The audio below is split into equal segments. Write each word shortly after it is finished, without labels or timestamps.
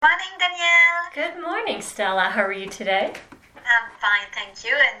morning, Stella. How are you today? I'm fine, thank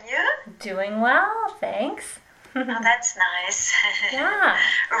you. And you? Doing well, thanks. Oh, that's nice. Yeah.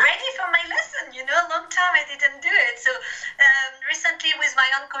 Ready for my lesson. A long time I didn't do it. So recently with my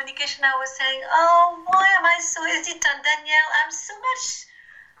own communication, I was saying, oh, why am I so hesitant, Danielle? I'm so much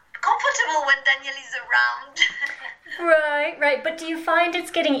comfortable when Danielle is around. Right. But do you find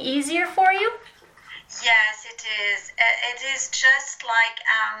it's getting easier for you? Yes, it is. It is just like,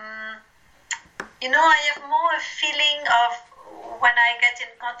 I have more a feeling of when I get in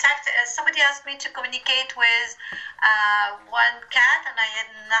contact. Somebody asked me to communicate with one cat, and I had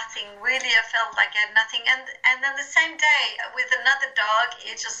nothing. Really, I felt like I had nothing. And then the same day with another dog,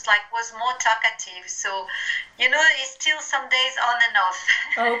 it just like was more talkative. So, it's still some days on and off.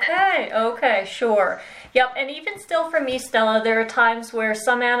 Okay, sure. Yep, and even still for me, Stella, there are times where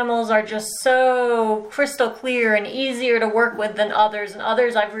some animals are just so crystal clear and easier to work with than others, and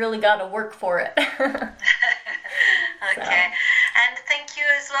others I've really got to work for it. Okay. And thank you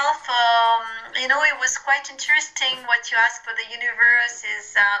as well for, it was quite interesting what you asked for the universe.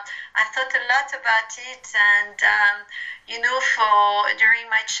 I thought a lot about it, and, during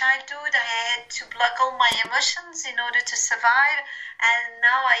my childhood, I had to block all my emotions in order to survive, and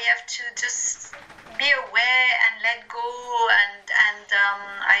now I have to just be aware and let go, and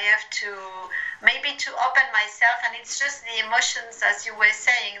I have to maybe to open myself, and it's just the emotions, as you were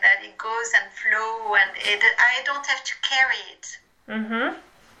saying, that it goes and flow, and I don't have to carry it.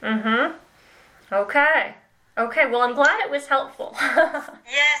 Okay, well, I'm glad it was helpful.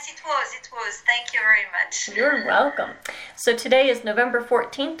 Yes, it was. Thank you very much. You're welcome. So today is November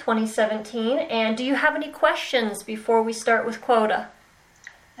 14th, 2017, and do you have any questions before we start with quota?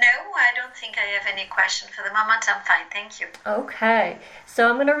 No, I don't think I have any question for the moment. I'm fine, thank you. Okay, so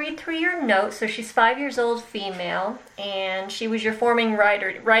I'm going to read through your notes. So she's 5 years old, female, and she was your forming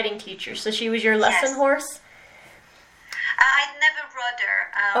writing teacher. So she was your lesson horse? I never rode her,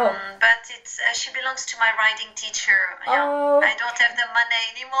 but she belongs to my riding teacher. Yeah. Oh. I don't have the money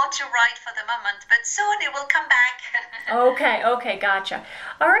anymore to ride for the moment, but soon it will come back. Okay, gotcha.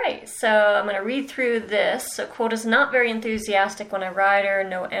 All right, so I'm going to read through this. So Quota's not very enthusiastic when I ride her,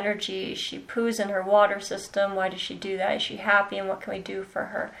 no energy. She poos in her water system. Why does she do that? Is she happy, and what can we do for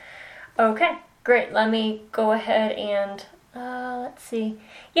her? Okay, great. Let me go ahead and, let's see.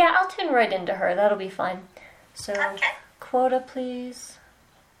 Yeah, I'll tune right into her. That'll be fine. So. Okay. Quota, please.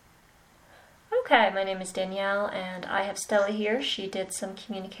 Okay, my name is Danielle, and I have Stella here. She did some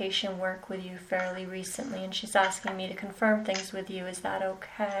communication work with you fairly recently, and she's asking me to confirm things with you. Is that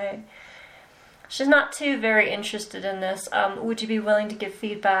okay? She's not too very interested in this. Would you be willing to give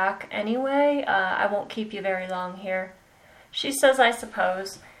feedback anyway? I won't keep you very long here. She says, I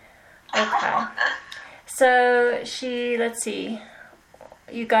suppose. Okay. So let's see.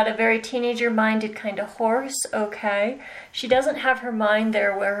 You got a very teenager-minded kind of horse, okay. She doesn't have her mind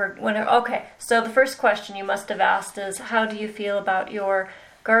there okay, so the first question you must have asked is, how do you feel about your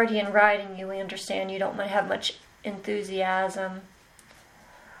guardian riding you? We understand you don't have much enthusiasm.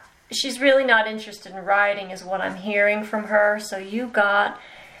 She's really not interested in riding is what I'm hearing from her, so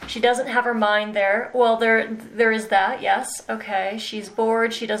she doesn't have her mind there. Well, there is that, yes, okay. She's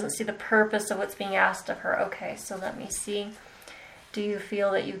bored, she doesn't see the purpose of what's being asked of her. Okay, so let me see. Do you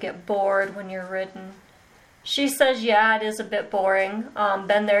feel that you get bored when you're ridden? She says, yeah, it is a bit boring.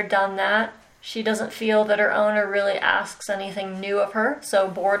 Been there, done that. She doesn't feel that her owner really asks anything new of her. So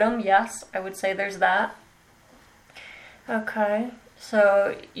boredom, yes, I would say there's that. Okay,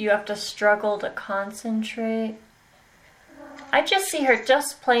 so you have to struggle to concentrate. I just see her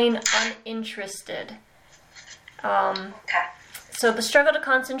just plain uninterested. Okay. So the struggle to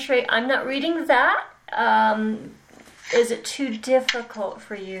concentrate, I'm not reading that. Is it too difficult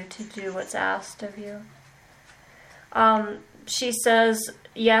for you to do what's asked of you? She says,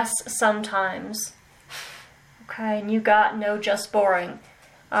 yes, sometimes. Okay, and you got no, just boring.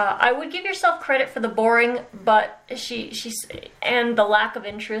 I would give yourself credit for the boring, but she's and the lack of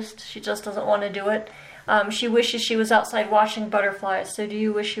interest. She just doesn't want to do it. She wishes she was outside watching butterflies. So do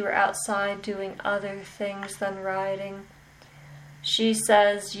you wish you were outside doing other things than riding? She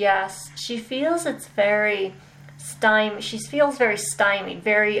says, yes. She feels it's very... She feels very stymied,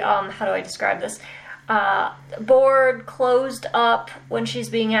 very, how do I describe this? Bored, closed up when she's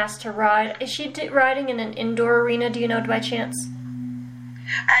being asked to ride. Is she riding in an indoor arena, do you know by chance?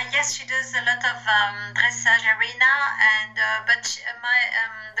 Yes, she does a lot of dressage arena, and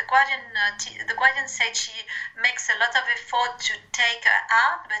the guardian said she makes a lot of effort to take her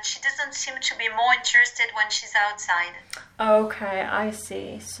out, but she doesn't seem to be more interested when she's outside. Okay, I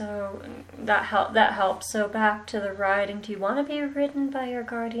see. So that helps. So back to the riding. Do you want to be ridden by your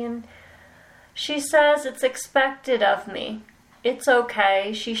guardian? She says it's expected of me. It's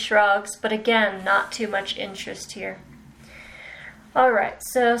okay, she shrugs, but again, not too much interest here. Alright,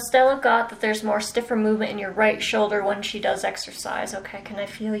 so Stella got that there's more stiffer movement in your right shoulder when she does exercise. Okay, can I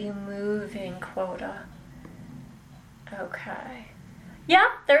feel you moving, Quota? Okay. Yeah,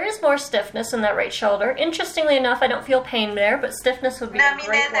 there is more stiffness in that right shoulder. Interestingly enough, I don't feel pain there, but stiffness would be a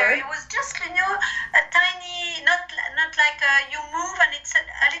great word. It was just, a tiny, not like you move and it's a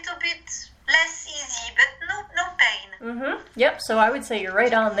little bit less easy, but no pain. Yep, so I would say you're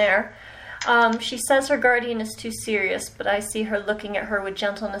right on there. She says her guardian is too serious, but I see her looking at her with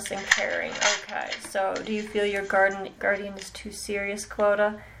gentleness and caring. Okay, so do you feel your guardian is too serious,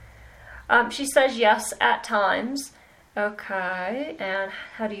 Quota? She says yes, at times. Okay, and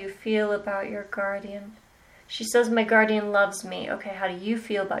how do you feel about your guardian? She says my guardian loves me. Okay, how do you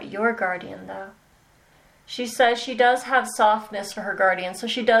feel about your guardian, though? She says she does have softness for her guardian, so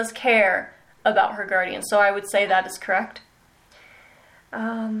she does care about her guardian. So I would say that is correct.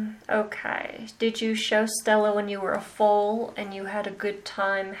 Okay. Did you show Stella when you were a foal and you had a good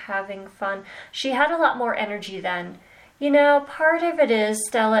time having fun? She had a lot more energy then. Part of it is,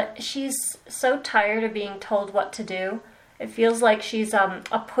 Stella, she's so tired of being told what to do. It feels like she's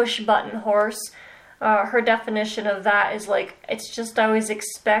a push-button horse. Her definition of that is like, it's just always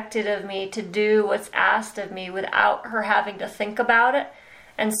expected of me to do what's asked of me without her having to think about it.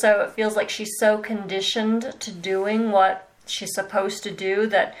 And so it feels like she's so conditioned to doing what she's supposed to do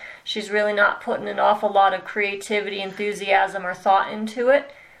that she's really not putting an awful lot of creativity, enthusiasm, or thought into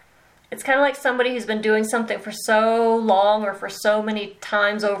it. It's kind of like somebody who's been doing something for so long or for so many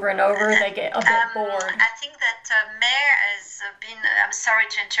times over and over, they get a bit bored. I think that Mare has been, I'm sorry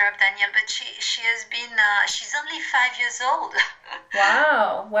to interrupt Danielle, but she has been, she's only 5 years old.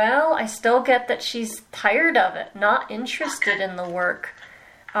 Wow. Well, I still get that she's tired of it, not interested in the work.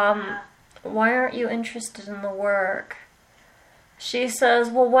 Why aren't you interested in the work? She says,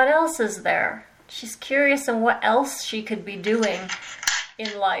 well, what else is there? She's curious in what else she could be doing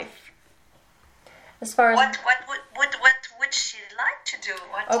in life. As far as what would she like to do?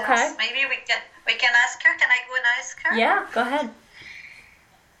 What okay. else? Maybe we can ask her. Can I go and ask her? Yeah, go ahead.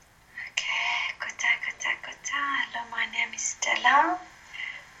 Okay, Kota. Hello, my name is Stella.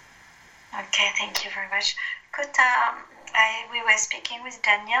 Okay, thank you very much. Kota, we were speaking with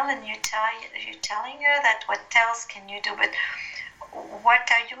Danielle, and you're telling her that what else can you do? But what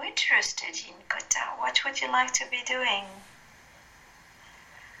are you interested in, Kota? What would you like to be doing?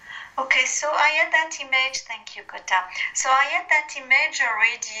 Okay, so I had that image. Thank you, Kota. So I had that image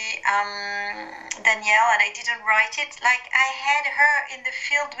already, Danielle, and I didn't write it. Like I had her in the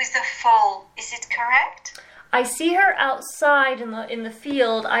field with the foal. Is it correct? I see her outside in the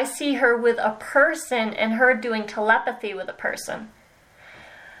field. I see her with a person and her doing telepathy with a person.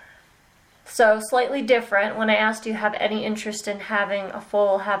 So slightly different. When I asked you have any interest in having a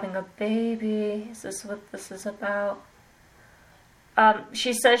foal, having a baby, is this what this is about?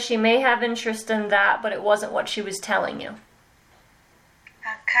 She says she may have interest in that, but it wasn't what she was telling you.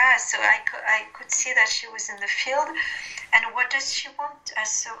 Okay, so I could see that she was in the field. And what does she want?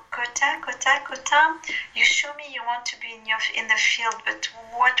 So, Kota, you show me you want to be in the field, but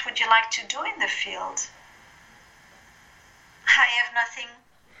what would you like to do in the field? I have nothing.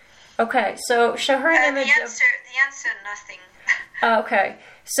 Okay, so show her an image the answer, nothing. Okay,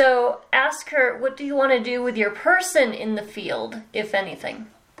 so ask her, what do you want to do with your person in the field, if anything?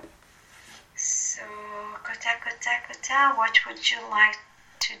 So, Kota, what would you like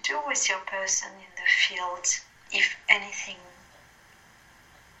to do with your person in the field, if anything?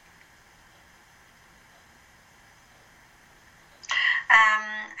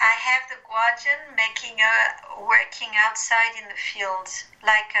 I have the guardian working outside in the field,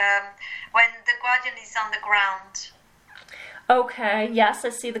 like when the guardian is on the ground. Okay, yes, I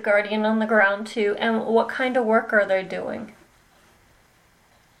see the guardian on the ground too. And what kind of work are they doing?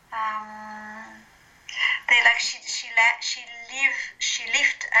 They like she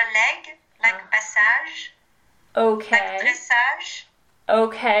lift a leg like massage. Okay. Like dressage.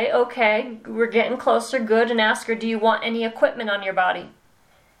 Okay. We're getting closer. Good. And ask her, do you want any equipment on your body?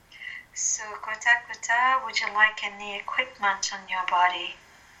 So, Kota, would you like any equipment on your body?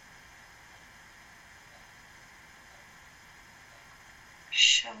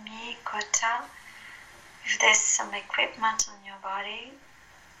 Show me, Kota, if there's some equipment on your body.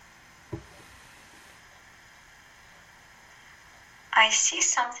 I see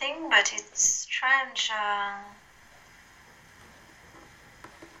something, but it's strange.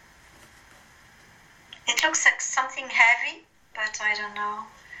 It looks like something heavy, but I don't know.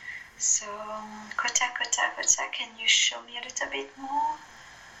 So, Kota, can you show me a little bit more?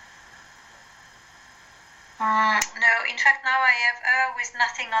 No, in fact, now I have her with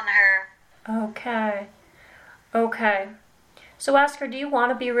nothing on her. Okay. Okay. So ask her, do you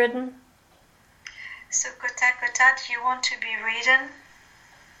want to be ridden? So, Kota, do you want to be ridden?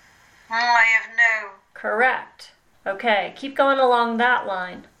 I have no. Correct. Okay, keep going along that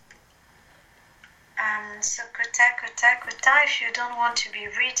line. So, Kota, if you don't want to be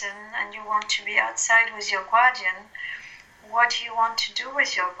ridden and you want to be outside with your guardian, what do you want to do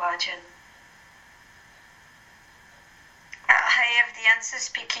with your guardian? I have the answer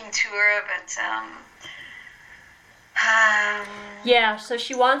speaking to her, but yeah, so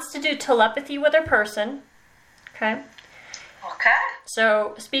she wants to do telepathy with her person. Okay. Okay.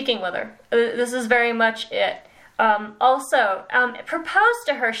 So speaking with her. This is very much it. Also, propose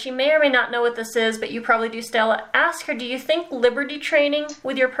to her. She may or may not know what this is, but you probably do, Stella. Ask her, do you think liberty training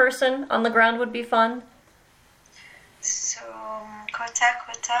with your person on the ground would be fun? So,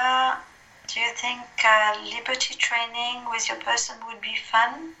 Kota, do you think liberty training with your person would be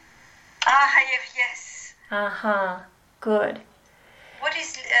fun? I have yes. Uh-huh. Good. What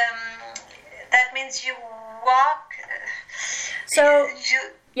is, that means you walk? So,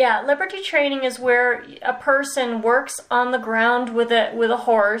 yeah, liberty training is where a person works on the ground with a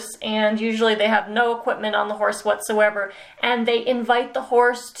horse, and usually they have no equipment on the horse whatsoever, and they invite the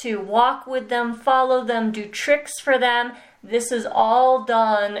horse to walk with them, follow them, do tricks for them. This is all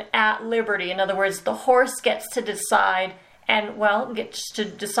done at liberty. In other words, the horse gets to decide gets to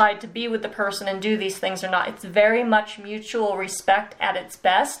decide to be with the person and do these things or not. It's very much mutual respect at its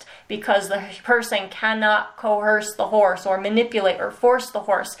best, because the person cannot coerce the horse or manipulate or force the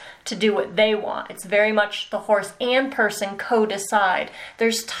horse to do what they want. It's very much the horse and person co-decide.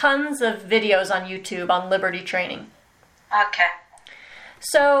 There's tons of videos on YouTube on liberty training. Okay.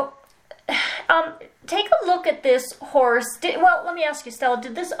 So, take a look at this horse. Let me ask you, Stella,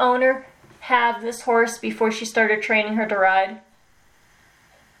 did this owner have this horse before she started training her to ride?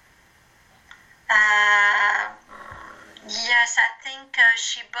 Yes, I think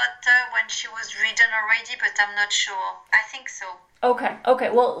she bought her when she was ridden already, but I'm not sure. I think so. Okay.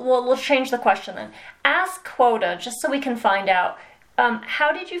 Well, we'll change the question then. Ask Quota, just so we can find out,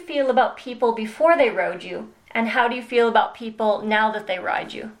 how did you feel about people before they rode you, and how do you feel about people now that they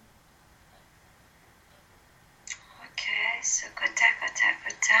ride you? Okay, so Kota.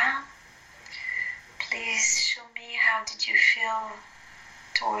 Please show me how did you feel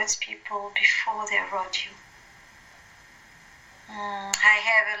towards people before they rode you. I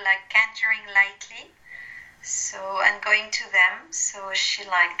have her like cantering lightly, so and going to them, so she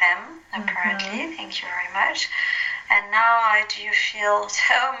liked them apparently. Mm-hmm. Thank you very much. And now how do you feel?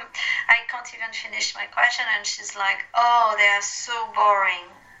 So I can't even finish my question, and she's like, "Oh, they are so boring."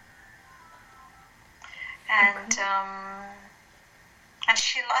 And and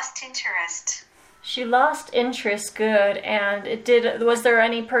she lost interest. She lost interest, good. And was there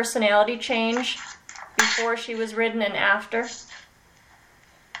any personality change before she was ridden and after?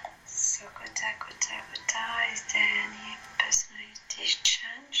 So, Kota, is there any personality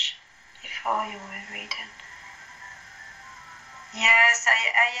change before you were ridden? Yes,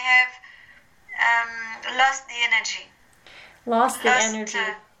 I have lost the energy. Lost the energy.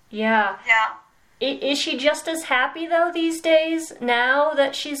 Yeah. Yeah. Is she just as happy, though, these days, now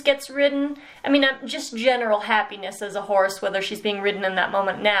that she gets ridden? I mean, just general happiness as a horse, whether she's being ridden in that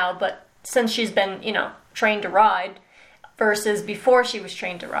moment now, but since she's been, trained to ride, versus before she was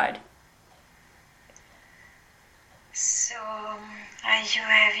trained to ride. So, are you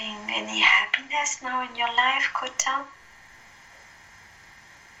having any happiness now in your life, Kota?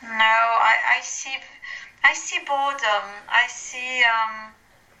 No, I see boredom. I see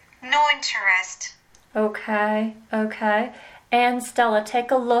no interest. Okay. And Stella, take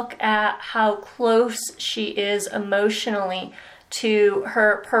a look at how close she is emotionally to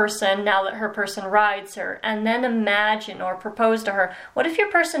her person now that her person rides her. And then imagine or propose to her, what if your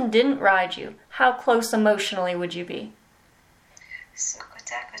person didn't ride you? How close emotionally would you be? So,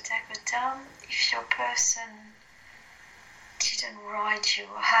 Kota, if your person didn't ride you,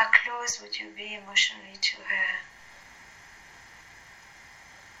 how close would you be emotionally to her?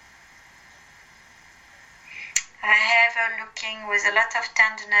 I have her looking with a lot of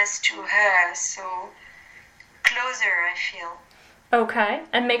tenderness to her, so closer I feel. Okay,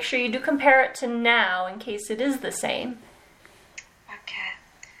 and make sure you do compare it to now in case it is the same. Okay,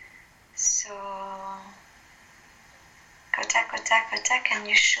 so Kota, can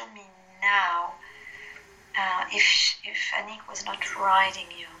you show me now if Anik was not riding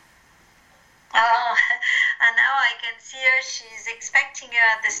you? Oh, and now I can see her, she's expecting her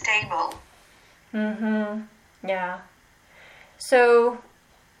at the stable. Yeah. So,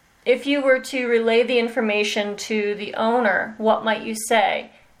 if you were to relay the information to the owner, what might you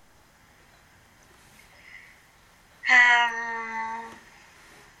say?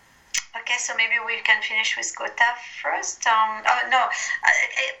 Okay, so maybe we can finish with Kota first. Oh no,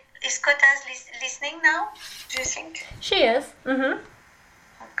 is Kota listening now? Do you think? She is. Mm-hmm.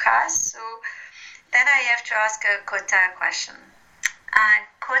 Okay, so then I have to ask Kota a question.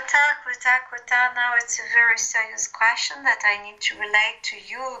 Kota, now it's a very serious question that I need to relate to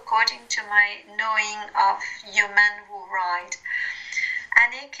you according to my knowing of human who ride.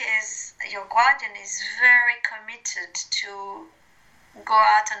 Anik your guardian is very committed to go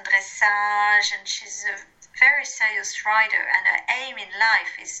out on dressage, and she's a very serious rider, and her aim in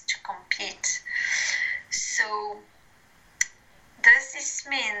life is to compete. So does this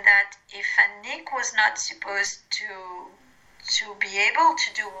mean that if Anik was not supposed to be able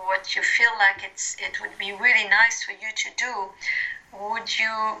to do what you feel like it would be really nice for you to do, would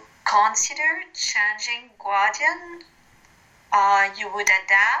you consider changing guardian? You would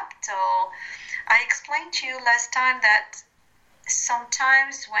adapt? Or I explained to you last time that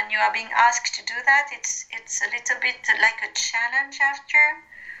sometimes when you are being asked to do that, it's a little bit like a challenge after.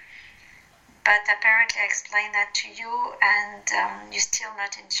 But apparently I explained that to you, and you're still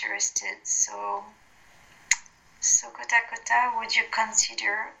not interested. So Kota, would you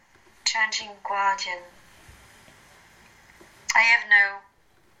consider changing guardian? I have no.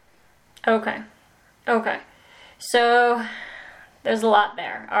 Okay. So there's a lot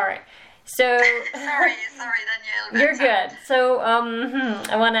there. All right. So sorry, Danielle. You're good. So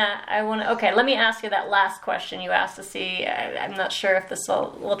I wanna. Okay, let me ask you that last question you asked to see. I'm not sure if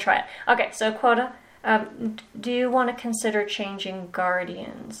we'll try it. Okay, so Kota, do you want to consider changing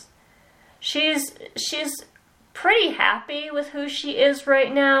guardians? She's pretty happy with who she is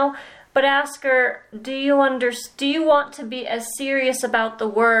right now, but ask her, do you want to be as serious about the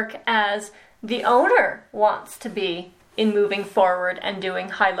work as the owner wants to be in moving forward and doing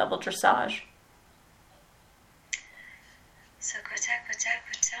high-level dressage? So, Kota,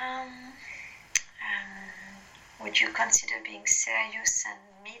 would you consider being serious and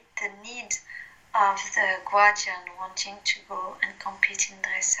meet the need of the guardian wanting to go and compete in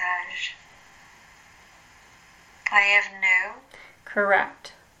dressage? I have no.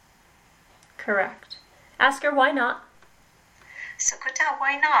 Correct. Ask her why not. So, Kota,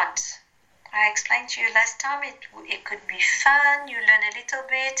 why not? I explained to you last time it could be fun, you learn a little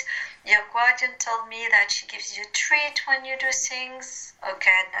bit. Your guardian told me that she gives you a treat when you do things.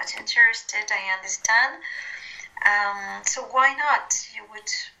 Okay, not interested, I understand. So why not?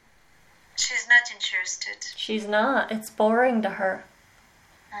 She's not interested. She's not. It's boring to her.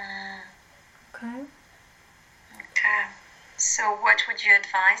 Okay. So what would you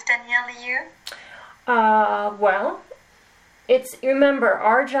advise Danielle here? Well, remember,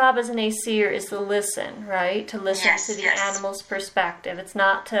 our job as an ACer is to listen, right? To listen to the animal's perspective. It's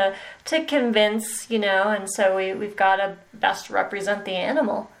not to convince, and so we've got to best represent the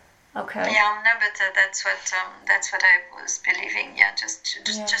animal. Okay. Yeah, no, but that's what I was believing. Yeah, just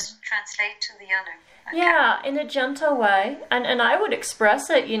translate to the other. Okay. Yeah, in a gentle way. And I would express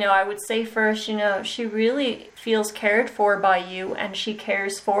it, I would say first, she really feels cared for by you and she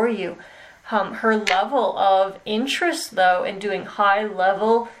cares for you. Her level of interest, though, in doing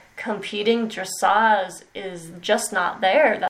high-level competing dressage is just not there.